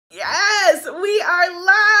We are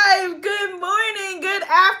live. Good morning, good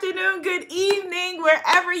afternoon, good evening,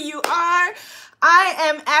 wherever you are. I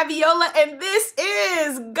am Abiola, and this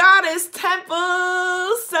is Goddess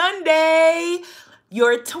Temple Sunday,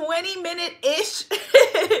 your 20-minute-ish,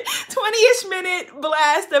 20-ish minute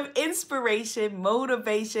blast of inspiration,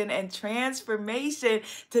 motivation, and transformation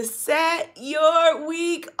to set your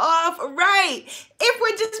week off right. If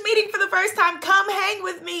we're just meeting for the first time, come hang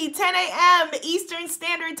with me, 10 a.m. Eastern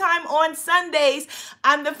Standard Time on Sundays.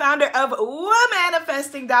 I'm the founder of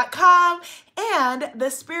Womanifesting.com and the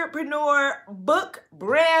Spiritpreneur Book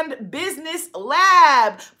Brand Business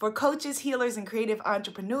Lab for coaches, healers, and creative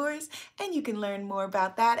entrepreneurs. And you can learn more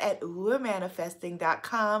about that at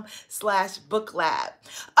womanifesting.com/booklab.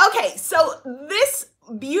 Okay, so this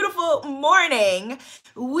beautiful morning,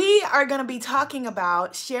 we are going to be talking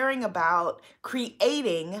about, sharing about,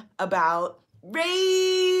 creating about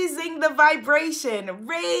raising the vibration,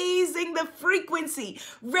 raising the frequency,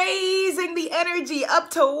 raising the energy up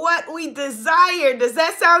to what we desire. Does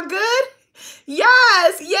that sound good?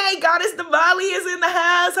 Yes, yay, Goddess Damali is in the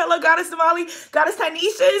house. Hello, Goddess Damali. Goddess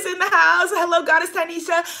Tanisha is in the house. Hello, Goddess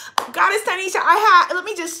Tanisha. Goddess Tanisha, let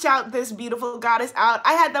me just shout this beautiful goddess out.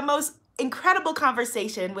 I had the most incredible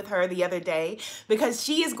conversation with her the other day because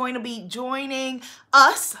she is going to be joining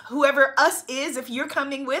us, whoever us is, if you're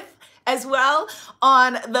coming with as well,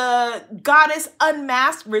 on the Goddess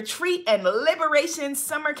Unmasked Retreat and Liberation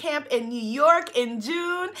Summer Camp in New York in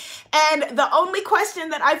June. And the only question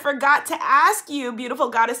that I forgot to ask you, beautiful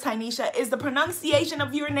Goddess Tanisha, is the pronunciation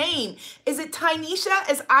of your name. Is it Tanisha,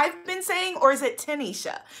 as I've been saying, or is it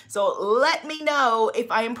Tanisha? So let me know if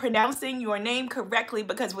I am pronouncing your name correctly,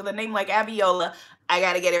 because with a name like Abiola, I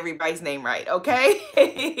got to get everybody's name right, okay?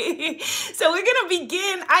 So we're going to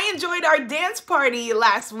begin. I enjoyed our dance party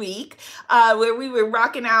last week where we were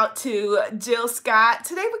rocking out to Jill Scott.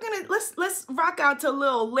 Today we're going to, let's rock out to a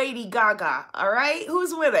little Lady Gaga, all right?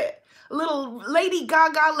 Who's with it? Little Lady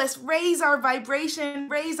Gaga. Let's raise our vibration,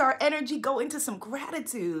 raise our energy, go into some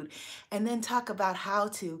gratitude, and then talk about how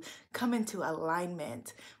to come into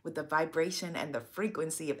alignment with the vibration and the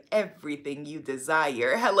frequency of everything you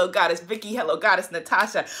desire. Hello, Goddess Vicky. Hello, Goddess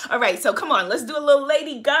Natasha. All right, so come on, let's do a little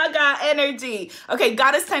Lady Gaga energy. Okay,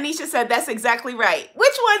 Goddess Tanisha said that's exactly right.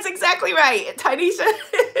 Which one's exactly right? Tanisha?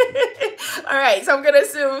 All right, so I'm going to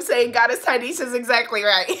assume saying Goddess Tanisha is exactly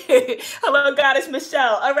right. Hello, Goddess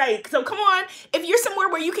Michelle. All right, so come on. If you're somewhere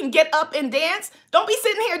where you can get up and dance, don't be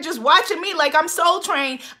sitting here just watching me like I'm Soul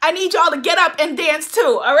Train. I need y'all to get up and dance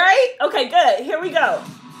too, all right? Okay, good. Here we go.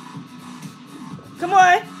 Come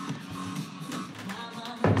on.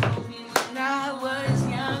 When I was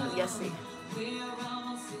young. Yes, see.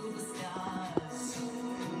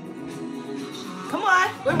 Come on.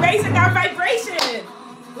 We're raising our vibration.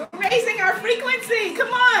 We're raising our frequency.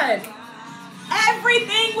 Come on.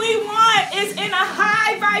 Everything we want is in a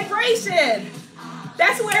high vibration.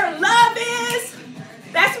 That's where love is.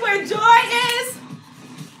 That's where joy is.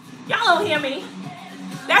 Y'all don't hear me.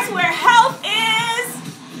 That's where health is.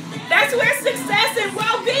 That's where success and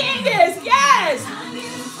well-being is. Yes.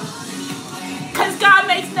 Because God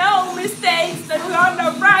makes no mistakes. And we're on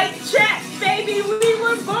the right track, baby. We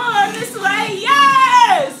were born this way.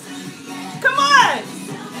 Yes. Come on.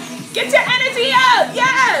 Get your energy up.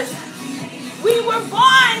 Yes. We were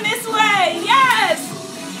born this way. Yes.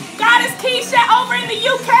 Goddess Keisha over in the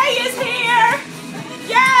UK is here.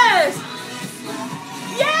 Yes.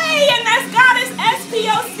 Yay. And that's Goddess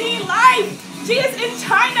SPOC Life. She is in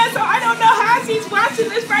China, so I don't know how she's watching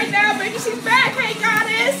this right now. Maybe she's back. Hey,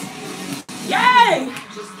 Goddess. Yay.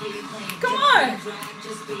 Come on.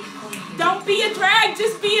 Don't be a drag.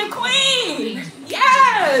 Just be a queen.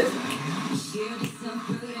 Yes.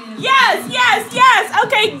 Yes, yes, yes.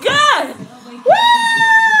 Okay, good.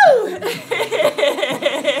 Woo!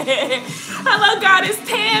 Hello, Goddess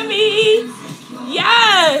Tammy.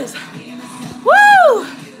 Yes. Woo!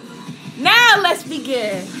 Now let's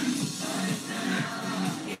begin.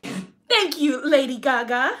 Thank you, Lady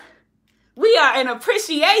Gaga. We are in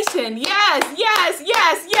appreciation. Yes, yes,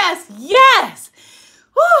 yes, yes, yes.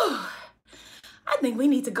 Woo! I think we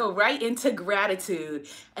need to go right into gratitude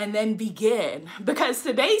and then begin, because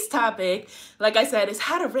today's topic, like I said, is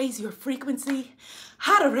how to raise your frequency,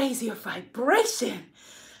 how to raise your vibration,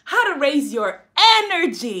 how to raise your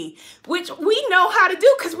energy, which we know how to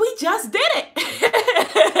do because we just did it.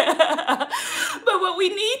 But what we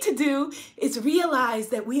need to do is realize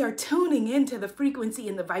that we are tuning into the frequency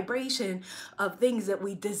and the vibration of things that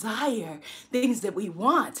we desire, things that we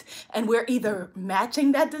want, and we're either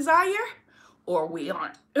matching that desire or we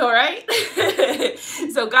aren't, all right?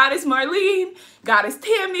 So Goddess Marlene, Goddess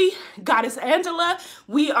Tammy, Goddess Angela,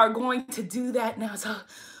 we are going to do that now. So,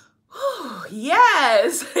 whew,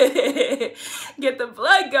 yes, get the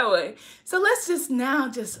blood going. So let's just now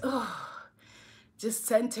just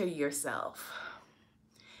center yourself.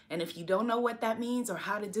 And if you don't know what that means or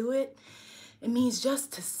how to do it, it means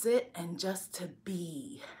just to sit and just to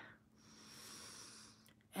be.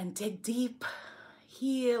 And take deep,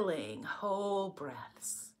 healing, whole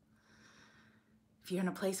breaths. If you're in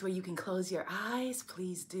a place where you can close your eyes,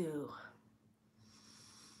 please do.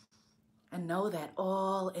 And know that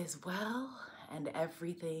all is well and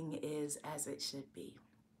everything is as it should be.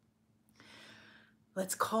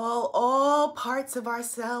 Let's call all parts of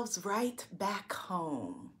ourselves right back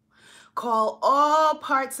home. Call all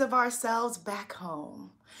parts of ourselves back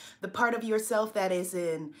home. The part of yourself that is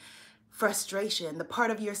in frustration, the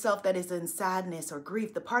part of yourself that is in sadness or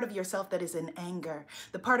grief, the part of yourself that is in anger,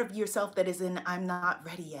 the part of yourself that is in I'm not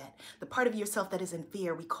ready yet, the part of yourself that is in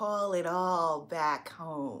fear. We call it all back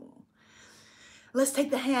home. Let's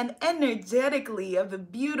take the hand energetically of the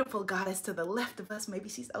beautiful goddess to the left of us. Maybe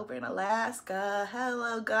she's over in Alaska.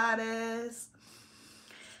 Hello, goddess.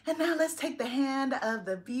 And now let's take the hand of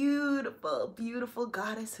the beautiful, beautiful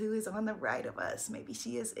goddess who is on the right of us. Maybe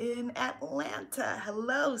she is in Atlanta.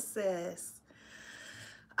 Hello, sis.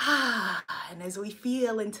 And as we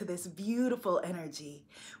feel into this beautiful energy,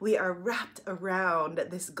 we are wrapped around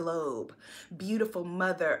this globe, beautiful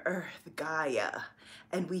Mother Earth, Gaia,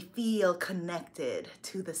 and we feel connected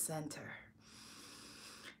to the center.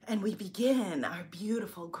 And we begin our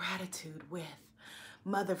beautiful gratitude with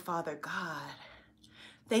Mother, Father, God.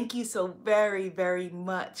 Thank you so very, very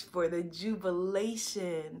much for the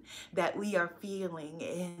jubilation that we are feeling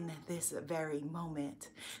in this very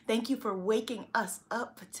moment. Thank you for waking us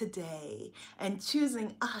up today and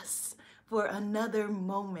choosing us for another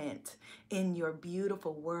moment in your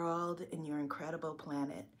beautiful world, in your incredible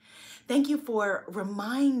planet. Thank you for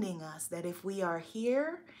reminding us that if we are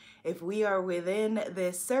here, if we are within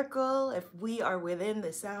this circle, if we are within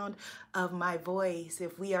the sound of my voice,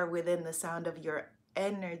 if we are within the sound of your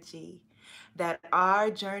energy, that our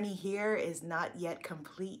journey here is not yet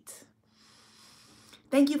complete.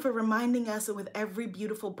 Thank you for reminding us with every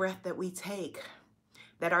beautiful breath that we take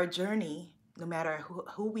that our journey, no matter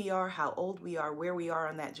who we are, how old we are, where we are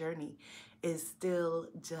on that journey, is still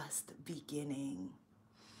just beginning.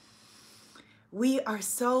 We are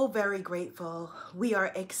so very grateful. We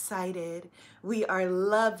are excited. We are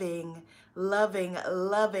loving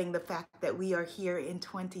the fact that we are here in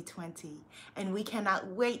 2020. And we cannot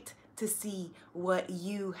wait to see what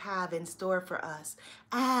you have in store for us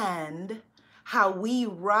and how we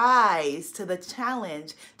rise to the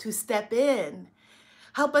challenge to step in.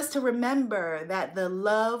 Help us to remember that the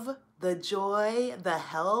love, the joy, the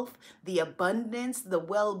health, the abundance, the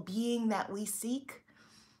well-being that we seek,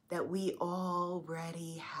 that we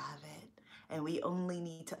already have it. And we only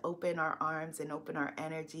need to open our arms and open our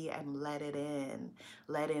energy and let it in.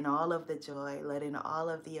 Let in all of the joy, let in all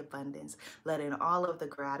of the abundance, let in all of the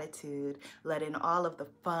gratitude, let in all of the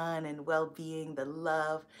fun and well-being, the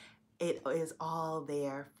love. It is all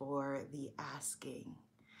there for the asking.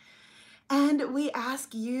 And we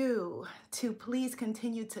ask you to please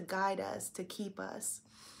continue to guide us, to keep us.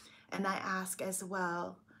 And I ask as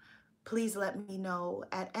well, please let me know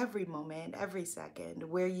at every moment, every second,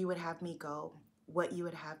 where you would have me go, what you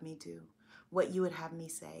would have me do, what you would have me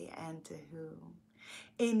say, and to whom.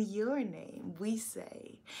 In your name, we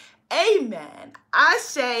say, amen,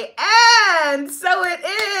 ashe, and so it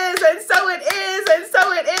is, and so it is, and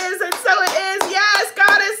so it is, and so it is. Yes,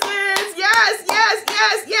 goddesses, yes, yes,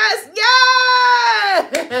 yes, yes,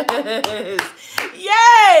 yes.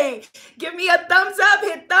 Yay! Give me a thumbs up,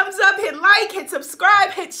 hit like, hit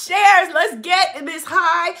subscribe, hit shares. Let's get this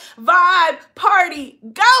high vibe party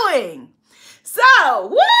going. So,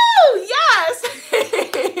 woo, yes.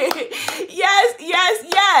 Yes, yes,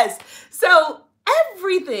 yes. So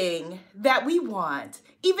everything that we want,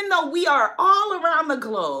 even though we are all around the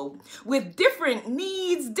globe with different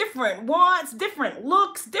needs, different wants, different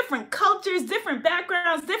looks, different cultures, different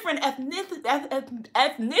backgrounds, different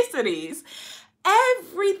ethnicities,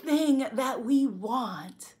 everything that we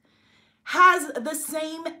want has the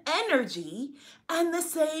same energy and the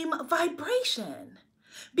same vibration.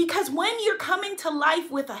 Because when you're coming to life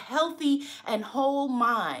with a healthy and whole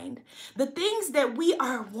mind, the things that we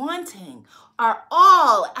are wanting are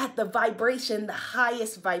all at the vibration, the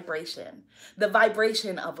highest vibration. The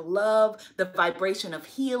vibration of love, the vibration of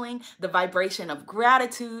healing, the vibration of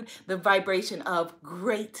gratitude, the vibration of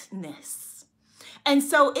greatness. And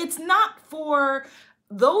so it's not for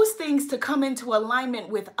those things to come into alignment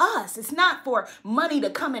with us. It's not for money to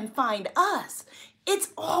come and find us. It's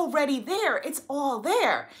already there. It's all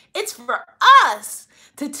there. It's for us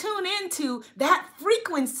to tune into that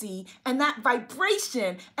frequency and that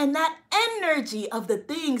vibration and that energy of the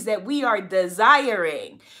things that we are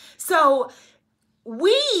desiring. So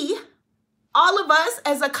we, all of us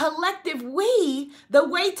as a collective, the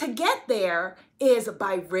way to get there is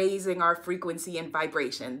by raising our frequency and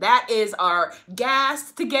vibration. That is our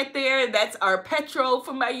gas to get there. That's our petrol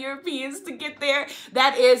for my Europeans to get there.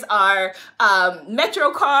 That is our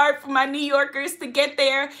Metro card for my New Yorkers to get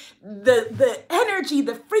there. The energy,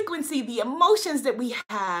 the frequency, the emotions that we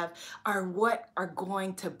have are what are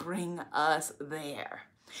going to bring us there.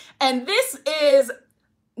 And this is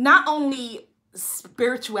not only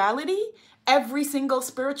spirituality, every single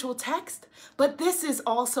spiritual text, but this is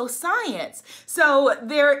also science. So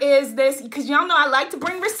there is this, because y'all know I like to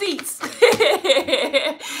bring receipts.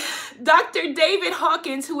 Dr. David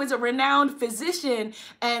Hawkins, who is a renowned physician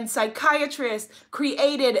and psychiatrist,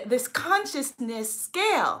 created this consciousness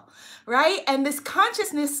scale, right? And this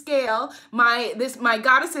consciousness scale, my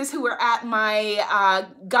goddesses who are at my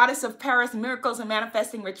Goddess of Paris Miracles and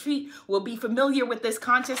Manifesting Retreat will be familiar with this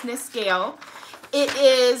consciousness scale. It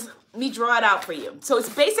is, let me draw it out for you. So it's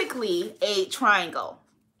basically a triangle,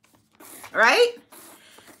 right?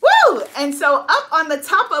 Woo! And so up on the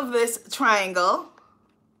top of this triangle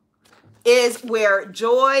is where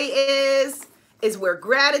joy is where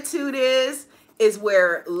gratitude is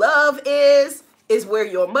where love is where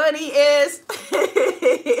your money is. All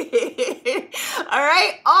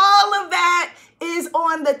right? All of that is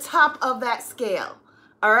on the top of that scale.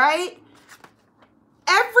 All right?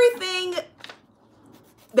 Everything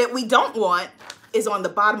that we don't want is on the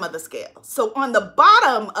bottom of the scale. So on the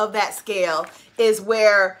bottom of that scale is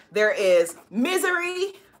where there is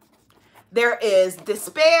misery, there is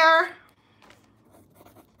despair,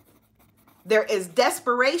 there is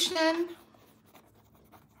desperation,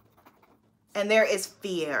 and there is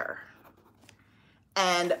fear.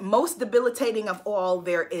 And most debilitating of all,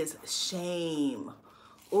 there is shame.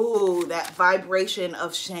 Ooh, that vibration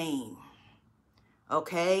of shame.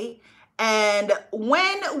 Okay? And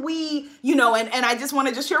when we, you know, and I just want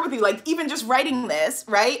to just share with you, like, even just writing this,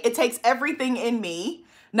 right? It takes everything in me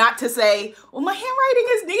not to say, well, my handwriting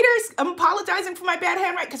is neater. I'm apologizing for my bad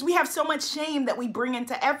handwriting, because we have so much shame that we bring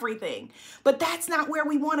into everything. But that's not where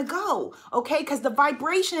we want to go, okay? Because the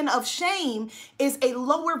vibration of shame is a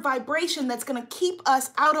lower vibration that's going to keep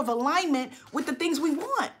us out of alignment with the things we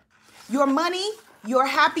want. Your money, your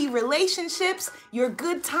happy relationships, your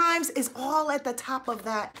good times is all at the top of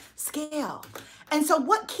that scale. And so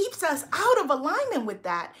what keeps us out of alignment with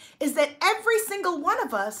that is that every single one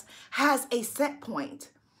of us has a set point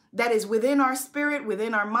that is within our spirit,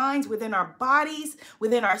 within our minds, within our bodies,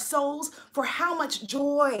 within our souls, for how much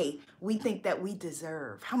joy we think that we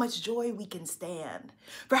deserve, how much joy we can stand,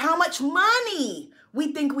 for how much money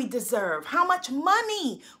we think we deserve, how much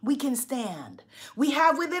money we can stand. We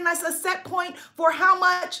have within us a set point for how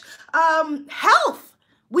much health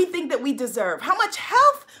we think that we deserve, how much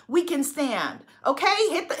health we can stand. Okay,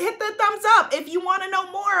 hit the thumbs up if you want to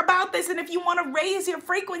know more about this, and if you want to raise your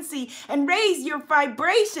frequency and raise your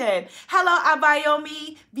vibration. Hello,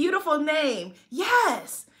 Abayomi, beautiful name.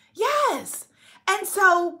 Yes, yes. And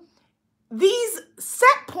so these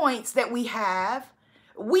set points that we have,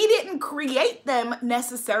 we didn't create them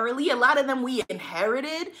necessarily. A lot of them we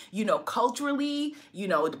inherited, you know, culturally, you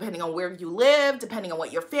know, depending on where you live, depending on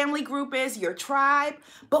what your family group is, your tribe.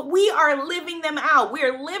 But we are living them out. We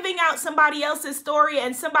are living out somebody else's story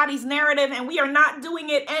and somebody's narrative, and we are not doing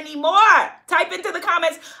it anymore. Type into the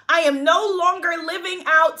comments, I am no longer living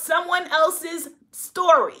out someone else's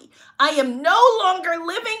story. I am no longer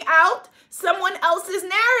living out someone else's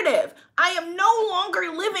narrative. I am no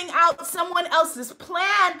longer living out someone else's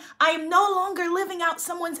plan. I am no longer living out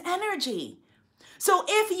someone's energy. So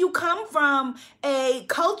if you come from a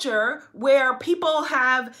culture where people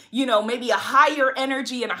have, you know, maybe a higher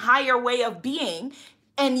energy and a higher way of being,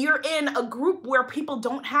 and you're in a group where people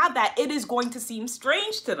don't have that, it is going to seem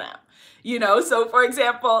strange to them. You know, so for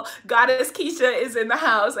example, Goddess Keisha is in the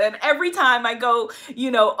house, and every time I go,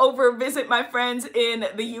 you know, over visit my friends in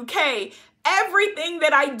the UK, everything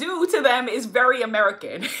that I do to them is very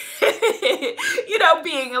American. You know,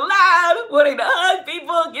 being loud, wanting to hug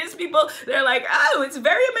people, kiss people. They're like, oh, it's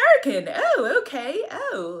very American. Oh, okay.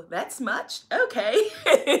 Oh, that's much. Okay.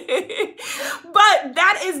 But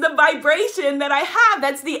that is the vibration that I have.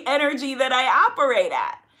 That's the energy that I operate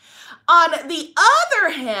at. On the other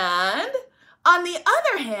hand,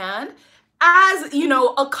 as, you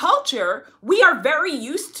know, a culture, we are very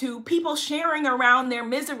used to people sharing around their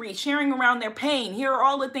misery, sharing around their pain. Here are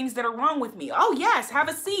all the things that are wrong with me. Oh, yes, have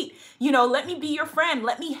a seat. You know, let me be your friend.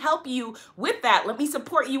 Let me help you with that. Let me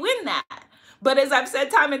support you in that. But as I've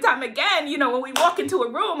said time and time again, you know, when we walk into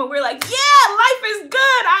a room and we're like, yeah, life is good.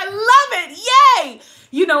 I love it. Yay.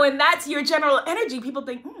 You know, and that's your general energy. People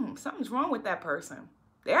think, something's wrong with that person.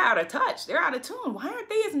 They're out of touch. They're out of tune. Why aren't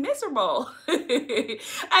they as miserable as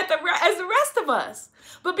the rest of us?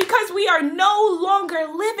 But because we are no longer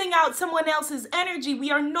living out someone else's energy,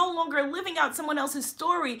 we are no longer living out someone else's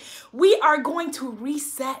story, we are going to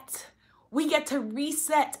reset. We get to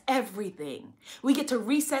reset everything. We get to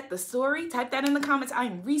reset the story. Type that in the comments.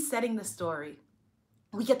 I'm resetting the story.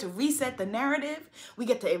 We get to reset the narrative. We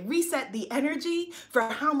get to reset the energy for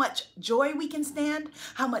how much joy we can stand,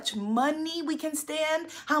 how much money we can stand,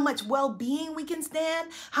 how much well-being we can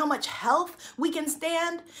stand, how much health we can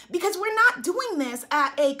stand, because we're not doing this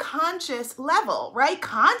at a conscious level, right?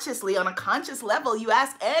 Consciously, on a conscious level, you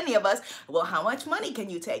ask any of us, well, how much money can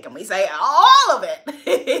you take? And we say, all of it.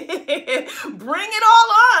 Bring it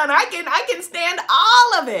all on. I can stand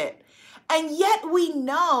all of it. And yet we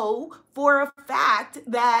know for a fact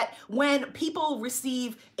that when people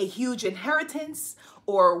receive a huge inheritance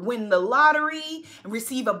or win the lottery and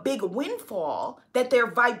receive a big windfall, that their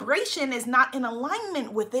vibration is not in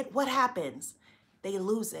alignment with it, what happens? They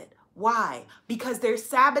lose it. Why? Because they're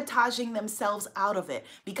sabotaging themselves out of it,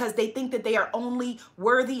 because they think that they are only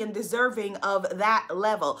worthy and deserving of that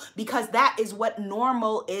level, because that is what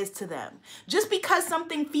normal is to them. Just because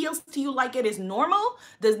something feels to you like it is normal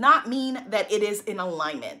does not mean that it is in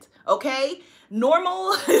alignment, okay?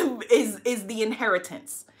 Normal is the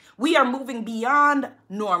inheritance. We are moving beyond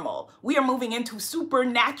normal. We are moving into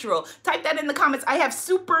supernatural. Type that in the comments. I have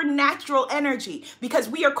supernatural energy, because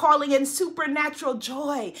we are calling in supernatural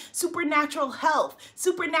joy, supernatural health,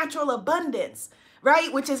 supernatural abundance,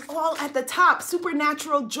 right? Which is all at the top.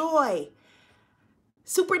 Supernatural joy,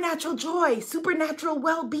 supernatural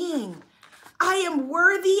well-being. I am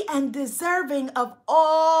worthy and deserving of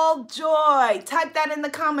all joy. Type that in the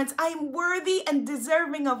comments. I am worthy and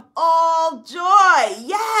deserving of all joy.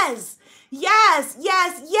 Yes, yes,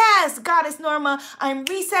 yes, yes, Goddess Norma. I'm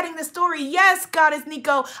resetting the story. Yes, Goddess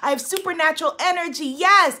Nico. I have supernatural energy.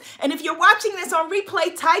 Yes. And if you're watching this on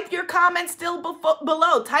replay, type your comments still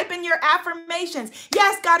below. Type in your affirmations.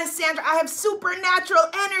 Yes, Goddess Sandra. I have supernatural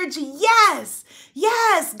energy. Yes,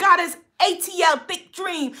 yes, Goddess ATL, Thick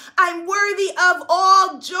Dream. I'm worthy of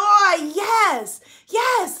all joy. Yes,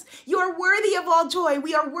 yes, you are worthy of all joy.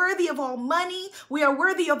 We are worthy of all money. We are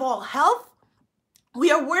worthy of all health.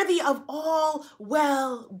 We are worthy of all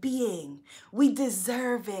well-being. We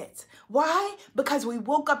deserve it. Why? Because we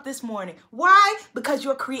woke up this morning. Why? Because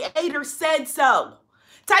your creator said so.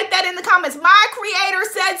 Type that in the comments. My creator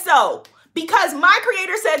said so. Because my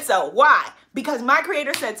creator said so. Why? Because my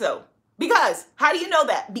creator said so. Because, how do you know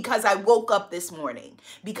that? Because I woke up this morning,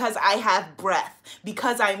 because I have breath,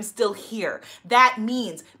 because I'm still here. That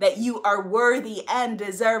means that you are worthy and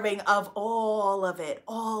deserving of all of it,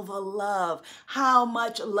 all the love. How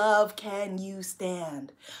much love can you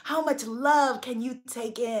stand? How much love can you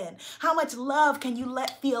take in? How much love can you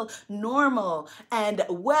let feel normal and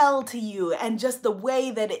well to you and just the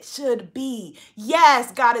way that it should be?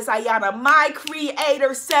 Yes, Goddess Ayana, my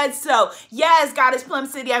creator said so. Yes, Goddess Plum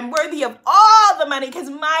City, I'm worthy of all the money because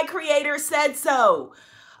my creator said so.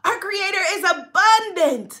 Our creator is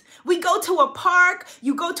abundant. We go to a park,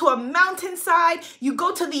 you go to a mountainside, you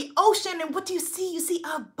go to the ocean, and what do you see? You see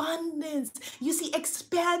abundance. You see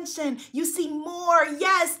expansion. You see more.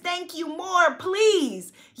 Yes, thank you, more,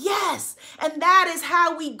 please. Yes, and that is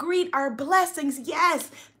how we greet our blessings.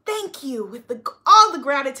 Yes, thank you with all the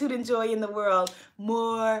gratitude and joy in the world.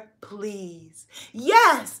 More, please.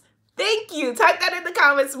 Yes. Thank you. Type that in the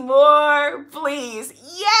comments. More, please.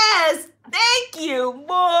 Yes. Thank you.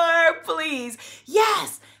 More, please.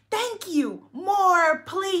 Yes. Thank you. More,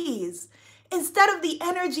 please. Instead of the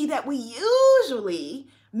energy that we usually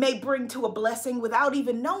may bring to a blessing without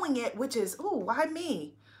even knowing it, which is, oh, why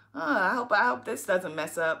me? I hope this doesn't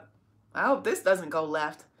mess up. I hope this doesn't go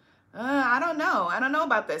left. I don't know. I don't know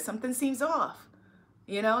about this. Something seems off.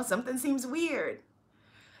 You know, something seems weird.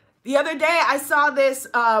 The other day I saw this,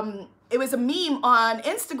 it was a meme on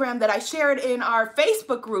Instagram that I shared in our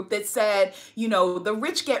Facebook group that said, you know, the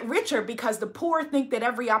rich get richer because the poor think that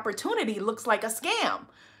every opportunity looks like a scam,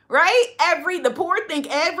 right? The poor think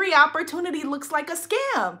every opportunity looks like a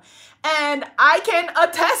scam. And I can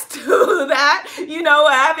attest to that,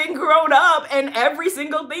 having grown up, and every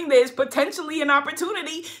single thing that is potentially an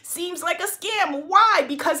opportunity seems like a scam. Why?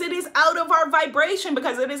 Because it is out of our vibration,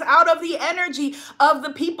 because it is out of the energy of the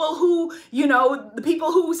people who, the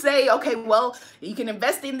people who say, okay, well, you can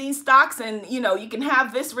invest in these stocks and, you can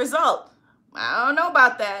have this result. I don't know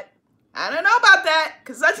about that.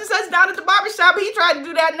 Because such and such down at the barbershop, he tried to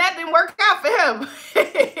do that and that didn't work out for him.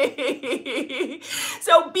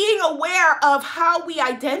 So being aware of how we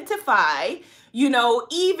identify,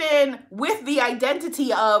 even with the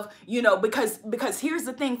identity of, because here's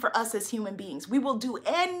the thing for us as human beings, we will do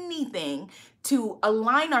anything to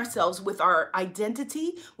align ourselves with our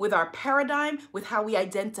identity, with our paradigm, with how we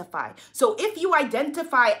identify. So if you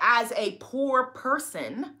identify as a poor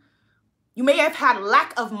person, you may have had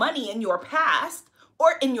lack of money in your past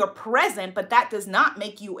or in your present, but that does not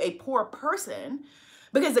make you a poor person.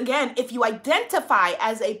 Because again, if you identify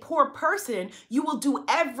as a poor person, you will do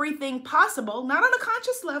everything possible, not on a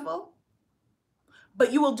conscious level,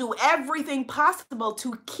 but you will do everything possible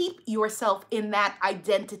to keep yourself in that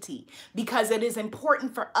identity, because it is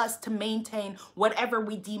important for us to maintain whatever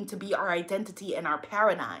we deem to be our identity and our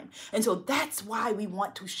paradigm. And so that's why we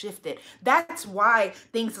want to shift it. That's why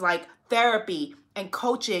things like therapy and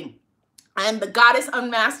coaching and the Goddess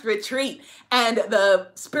Unmasked Retreat and the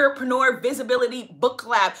Spiritpreneur Visibility Book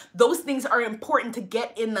Lab, those things are important to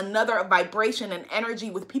get in another vibration and energy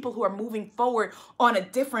with people who are moving forward on a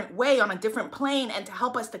different way, on a different plane, and to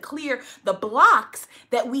help us to clear the blocks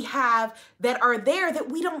that we have that are there that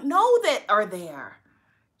we don't know that are there.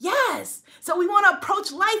 Yes. So we want to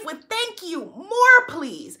approach life with thank you, more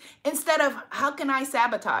please, instead of how can I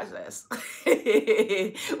sabotage this?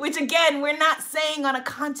 Which again, we're not saying on a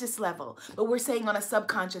conscious level, but we're saying on a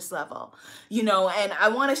subconscious level, and I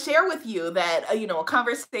want to share with you that, a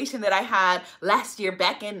conversation that I had last year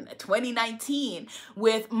back in 2019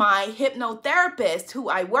 with my hypnotherapist who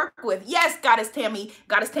I work with. Yes, Goddess Tammy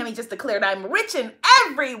just declared I'm rich in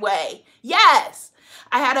every way. Yes.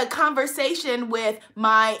 I had a conversation with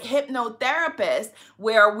my hypnotherapist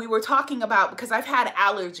where we were talking about, because I've had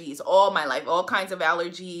allergies all my life, all kinds of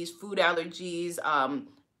allergies, food allergies,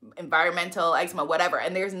 environmental eczema, whatever.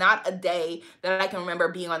 And there's not a day that I can remember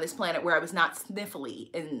being on this planet where I was not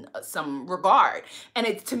sniffly in some regard. And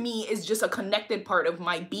it, to me, is just a connected part of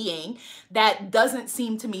my being that doesn't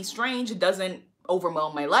seem to me strange. It doesn't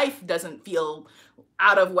overwhelm my life, doesn't feel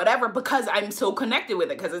out of whatever, because I'm so connected with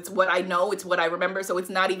it, because it's what I know, it's what I remember. So it's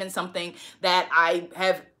not even something that I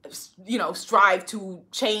have, strived to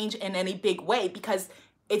change in any big way, because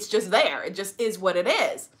it's just there. It just is what it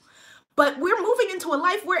is. But we're moving into a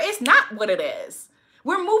life where it's not what it is.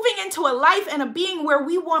 We're moving into a life and a being where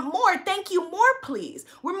we want more. Thank you, more please.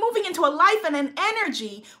 We're moving into a life and an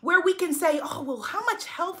energy where we can say, oh, well, how much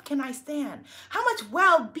health can I stand? How much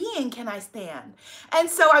well-being can I stand? And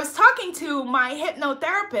so I was talking to my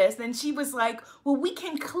hypnotherapist and she was like, well, we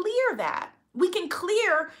can clear that. We can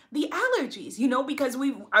clear the allergies, because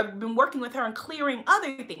I've been working with her on clearing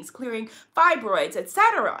other things, clearing fibroids,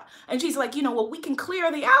 etc. And she's like, well, we can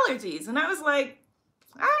clear the allergies. And I was like,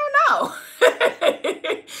 I don't know.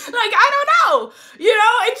 I don't know,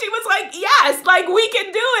 and she was like, yes, we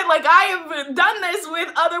can do it. I have done this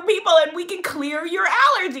with other people and we can clear your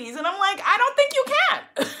allergies. And I'm like, I don't think you can.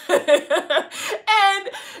 And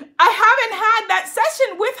I haven't had that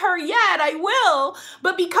session with her yet. I will,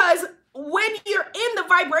 but because when you're in the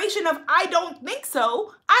vibration of, I don't think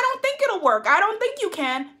so, I don't think it'll work, I don't think you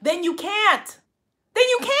can, then you can't. Then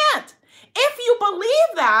you can't. If you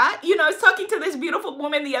believe that, I was talking to this beautiful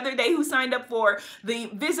woman the other day who signed up for the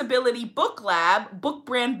Visibility Book Lab, book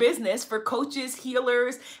brand business for coaches,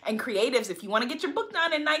 healers, and creatives. If you want to get your book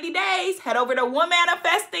done in 90 days, head over to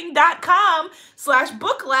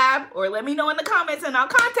womanifesting.com/book lab, or let me know in the comments and I'll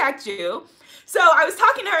contact you. So I was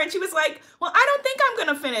talking to her and she was like, well, I don't think I'm going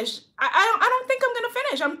to finish. I don't think I'm going to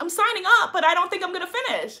finish. I'm signing up, but I don't think I'm going to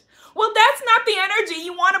finish. Well, that's not the energy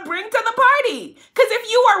you want to bring to the party. Because if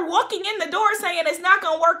you are walking in the door saying it's not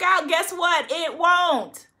going to work out, guess what? It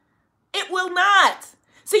won't. It will not.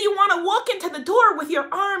 So you want to walk into the door with your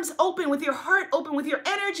arms open, with your heart open, with your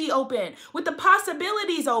energy open, with the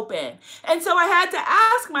possibilities open. And so I had to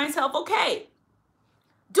ask myself, okay,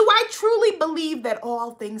 do I truly believe that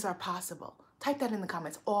all things are possible? Type that in the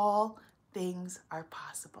comments. All things are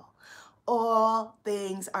possible. All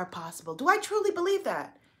things are possible. Do I truly believe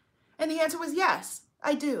that? And the answer was yes,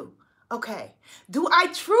 I do. Okay. Do I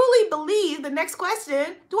truly believe, the next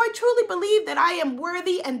question, do I truly believe that I am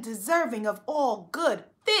worthy and deserving of all good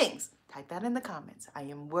things? Type that in the comments. I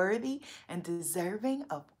am worthy and deserving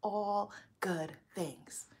of all good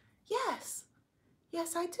things. Yes.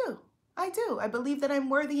 Yes, I do. I do. I believe that I'm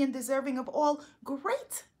worthy and deserving of all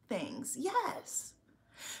great things. Yes.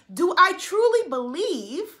 Do I truly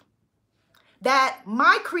believe that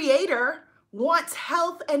my Creator wants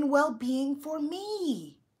health and well-being for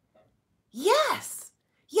me? Yes.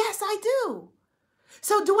 Yes, I do.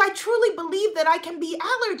 So do I truly believe that I can be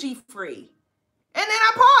allergy-free? And then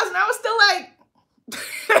I paused and I was still like,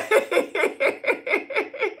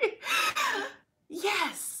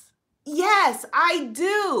 yes, yes, I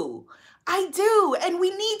do. I do. And we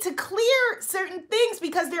need to clear certain things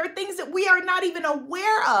because there are things that we are not even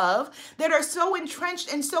aware of that are so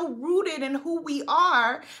entrenched and so rooted in who we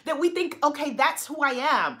are that we think, okay, that's who I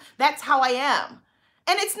am. That's how I am.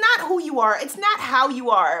 And it's not who you are. It's not how you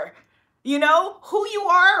are. You know, who you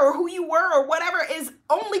are or who you were or whatever is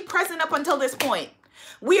only present up until this point.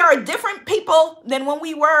 We are different people than when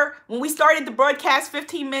we started the broadcast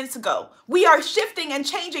 15 minutes ago. We are shifting and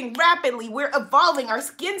changing rapidly. We're evolving. Our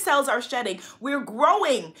skin cells are shedding. We're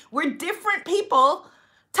growing. We're different people.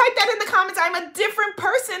 Type that in the comments. I'm a different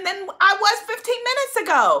person than I was 15 minutes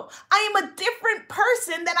ago. I am a different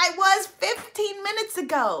person than I was 15 minutes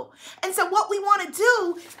ago. And so what we want to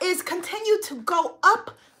do is continue to go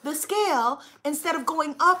up the scale instead of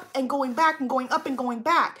going up and going back and going up and going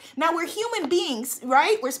back. Now we're human beings,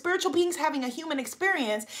 right? We're spiritual beings having a human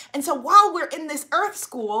experience. And so while we're in this earth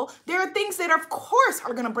school, there are things that of course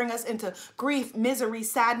are going to bring us into grief, misery,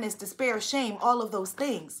 sadness, despair, shame, all of those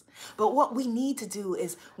things. But what we need to do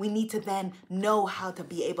is we need to then know how to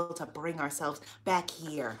be able to bring ourselves back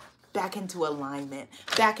here, back into alignment,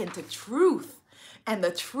 back into truth. And the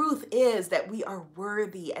truth is that we are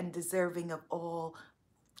worthy and deserving of all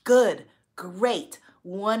good, great,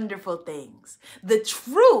 wonderful things. The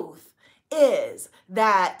truth is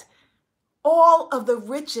that all of the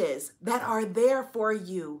riches that are there for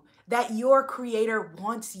you, that your Creator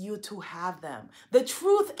wants you to have them. The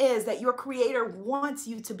truth is that your Creator wants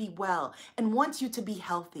you to be well and wants you to be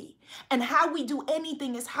healthy. And how we do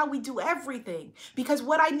anything is how we do everything. Because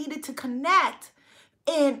what I needed to connect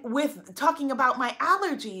in with talking about my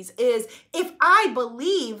allergies is if I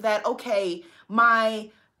believe that, okay,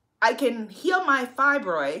 I can heal my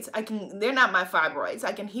fibroids. They're not my fibroids.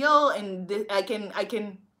 I can heal and I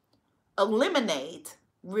can eliminate,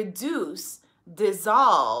 reduce,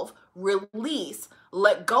 dissolve, release,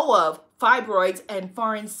 let go of fibroids and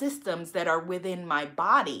foreign systems that are within my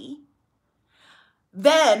body.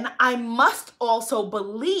 Then I must also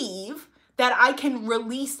believe that I can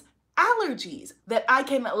release allergies, that I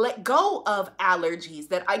can let go of allergies,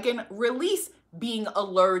 that I can release being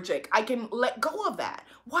allergic. I can let go of that.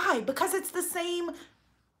 Why? Because it's the same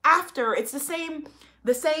it's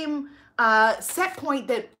the same set point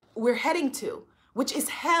that we're heading to, which is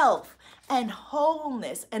health and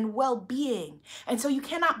wholeness and well-being. And so you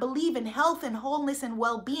cannot believe in health and wholeness and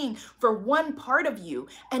well-being for one part of you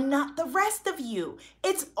and not the rest of you.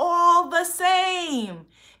 It's all the same.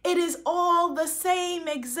 It is all the same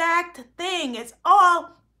exact thing. It's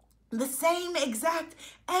all the same exact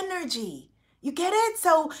energy. You get it?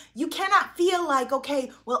 So you cannot feel like,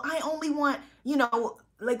 okay, well, I only want,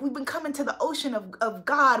 like we've been coming to the ocean of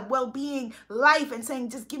God, well-being, life, and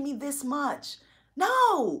saying, just give me this much.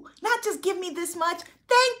 No, not just give me this much.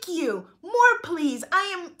 Thank you. More, please.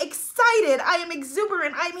 I am excited. I am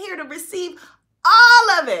exuberant. I'm here to receive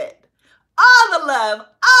all of it. All the love,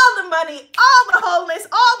 all the money, all the wholeness,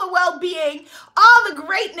 all the well-being, all the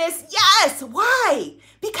greatness. Yes. Why?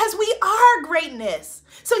 Because we are greatness.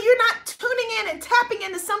 So you're not tuning in and tapping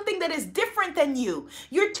into something that is different than you.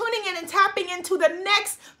 You're tuning in and tapping into the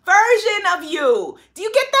next version of you. Do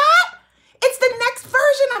you get that? It's the next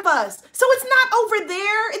version of us. So it's not over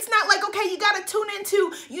there. It's not like, okay, you got to tune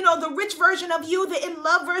into, the rich version of you, the in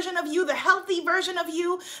love version of you, the healthy version of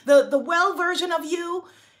you, the well version of you.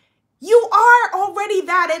 You are already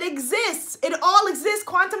that. It exists. It all exists.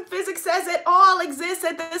 Quantum physics says it all exists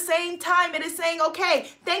at the same time. It is saying, okay,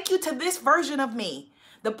 thank you to this version of me.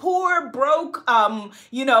 The poor, broke,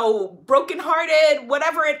 brokenhearted,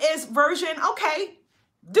 whatever it is version. Okay,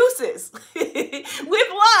 deuces. With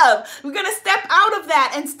love. We're going to step out of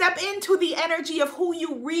that and step into the energy of who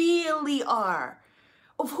you really are.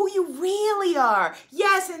 Of who you really are.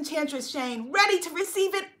 Yes, Enchantress Shane, ready to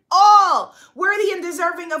receive it all. Worthy and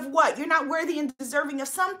deserving of what? You're not worthy and deserving of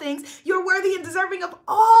some things. You're worthy and deserving of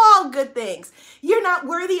all good things. You're not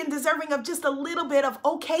worthy and deserving of just a little bit of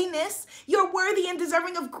okayness. You're worthy and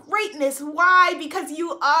deserving of greatness. Why? Because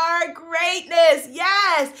you are greatness.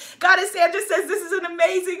 Yes. Goddess Sandra says this is an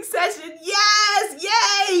amazing session. Yes.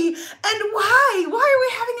 Yay. And why? Why are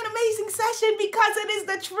we having an amazing session? Because it is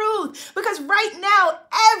the truth. Because right now,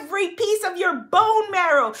 every piece of your bone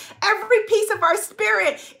marrow, every piece of our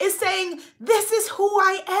spirit is saying, this is who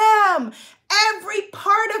I am. Every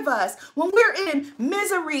part of us, when we're in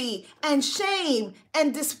misery and shame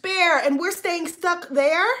and despair and we're staying stuck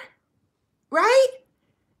there, right?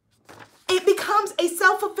 It becomes a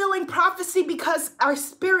self-fulfilling prophecy because our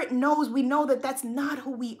spirit knows, we know that that's not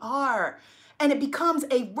who we are. And it becomes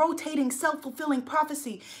a rotating self-fulfilling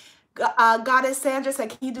prophecy. Goddess Sandra said,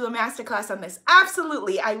 can you do a masterclass on this?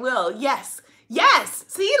 Absolutely, I will. Yes. Yes.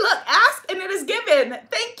 See, look, ask and it is given.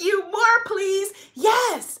 Thank you. More, please.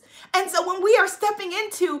 Yes. And so when we are stepping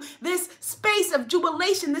into this space of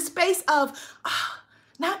jubilation, this space of,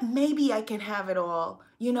 not maybe I can have it all,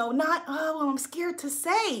 not, well, I'm scared to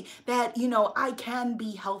say that, I can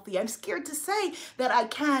be healthy. I'm scared to say that I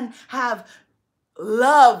can have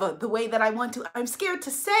love the way that I want to. I'm scared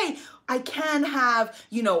to say I can have,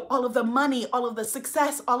 all of the money, all of the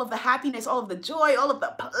success, all of the happiness, all of the joy, all of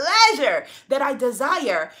the pleasure that I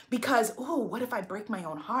desire because, what if I break my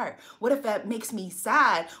own heart? What if that makes me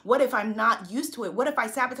sad? What if I'm not used to it? What if I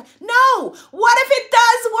sabotage? No! What if it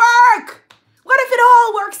does work? What if it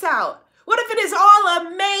all works out? What if it is all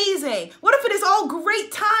amazing? What if it is all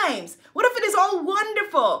great times? What if it is all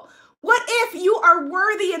wonderful? What if you are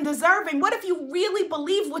worthy and deserving? What if you really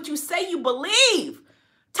believe what you say you believe?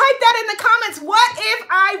 Type that in the comments. What if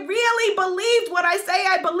I really believed what I say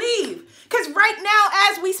I believe? Because right now,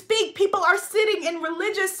 as we speak, people are sitting in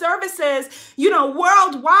religious services,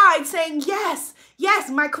 worldwide saying, yes,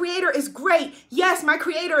 my Creator is great. Yes, my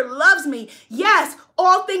Creator loves me. Yes,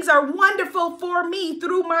 all things are wonderful for me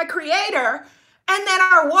through my Creator. And then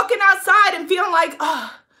are walking outside and feeling like,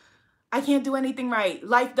 I can't do anything right.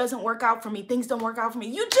 Life doesn't work out for me. Things don't work out for me.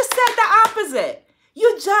 You just said the opposite.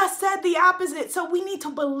 You just said the opposite. So we need to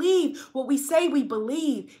believe what we say we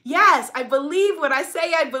believe. Yes, I believe what I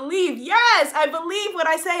say I believe. Yes, I believe what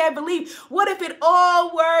I say I believe. What if it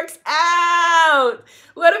all works out?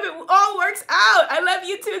 What if it all works out? I love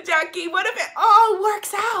you too, Jackie. What if it all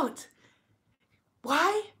works out?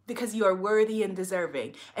 Why? Because you are worthy and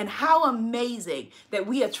deserving. And how amazing that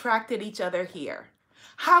we attracted each other here.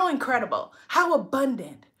 How incredible, how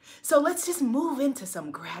abundant. So let's just move into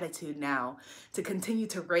some gratitude now to continue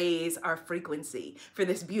to raise our frequency for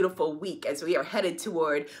this beautiful week as we are headed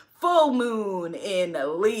toward full moon in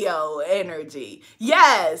Leo energy.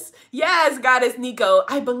 Yes, Goddess Nico,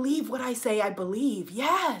 I believe what I say I believe.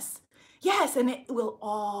 Yes, and it will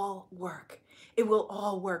all work. It will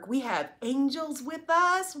all work. We have angels with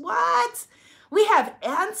us. What? We have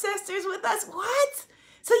ancestors with us. What?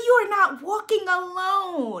 So you are not walking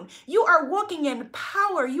alone. You are walking in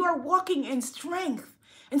power. You are walking in strength.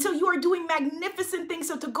 And so you are doing magnificent things.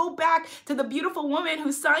 So to go back to the beautiful woman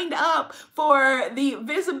who signed up for the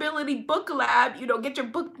Visibility Book Lab, get your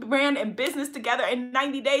book brand and business together in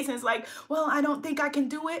 90 days. And it's like, well, I don't think I can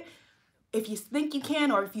do it. If you think you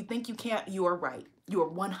can or if you think you can't, you are right. You are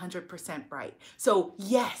 100% right. So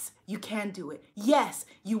yes, you can do it. Yes,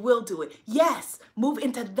 you will do it. Yes, move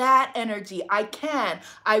into that energy. I can.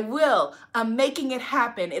 I will. I'm making it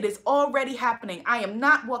happen. It is already happening. I am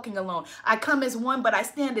not walking alone. I come as one, but I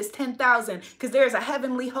stand as 10,000 because there is a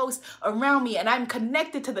heavenly host around me and I'm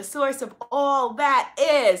connected to the source of all that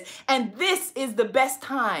is. And this is the best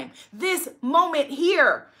time. This moment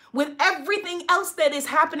here. With everything else that is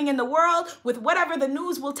happening in the world, with whatever the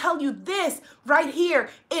news will tell you, this right here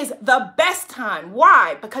is the best time.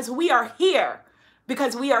 Why? Because we are here.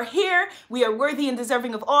 Because we are here, we are worthy and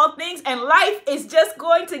deserving of all things, and life is just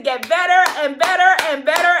going to get better and better and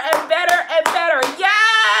better and better and better.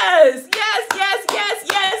 Yes,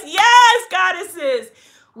 goddesses.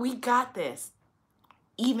 We got this.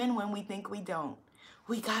 Even when we think we don't.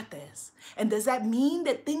 We got this. And does that mean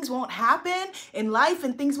that things won't happen in life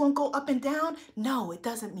and things won't go up and down? No, it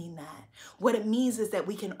doesn't mean that. What it means is that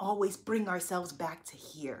we can always bring ourselves back to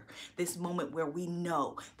here. This moment where we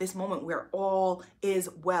know, this moment where all is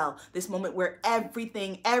well, this moment where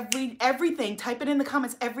everything, type it in the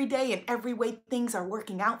comments, every day and every way things are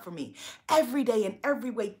working out for me. Every day and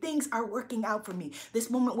every way things are working out for me.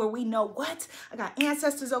 This moment where we know what? I got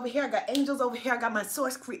ancestors over here, I got angels over here, I got my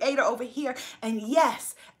source creator over here, and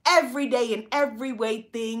yes, every day and every way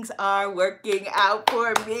things are working out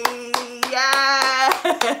for me.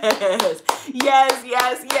 Yes. Yes,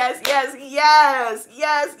 yes, yes, yes, yes,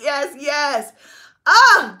 yes, yes, yes.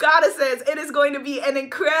 Oh, goddesses, it is going to be an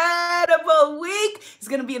incredible week. It's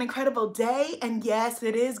going to be an incredible day. And yes,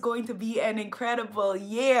 it is going to be an incredible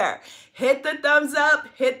year. Hit the thumbs up,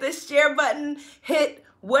 hit the share button, hit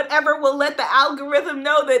whatever will let the algorithm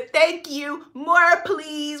know that thank you. More,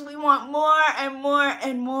 please. We want more and more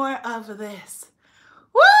and more of this.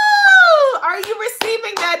 Woo! Are you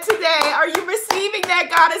receiving that today? Are you receiving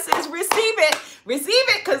that, goddesses? Receive it. Receive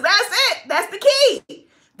it, because that's it. That's the key.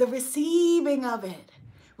 The receiving of it.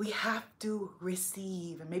 We have to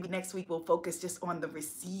receive. And maybe next week we'll focus just on the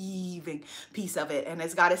receiving piece of it. And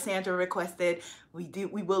as Goddess Sandra requested,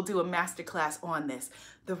 we will do a masterclass on this.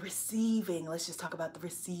 The receiving. Let's just talk about the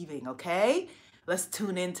receiving, okay? Let's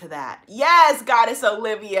tune into that. Yes, Goddess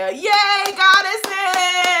Olivia. Yay,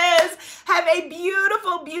 goddesses! Have a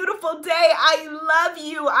beautiful, beautiful day. I love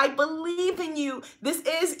you. I believe in you. This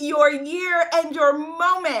is your year and your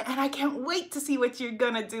moment, and I can't wait to see what you're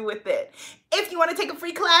going to do with it. If you want to take a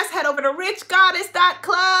free class, head over to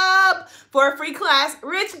richgoddess.club for a free class,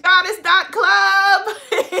 richgoddess.club.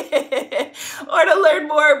 Or to learn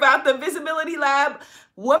more about the Visibility Lab,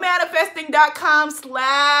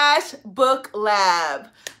 womanifesting.com/book lab.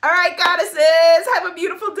 All right, goddesses, have a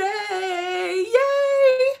beautiful day.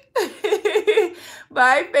 Yay.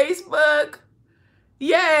 Bye, Facebook.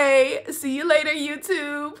 Yay. See you later,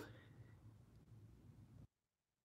 YouTube.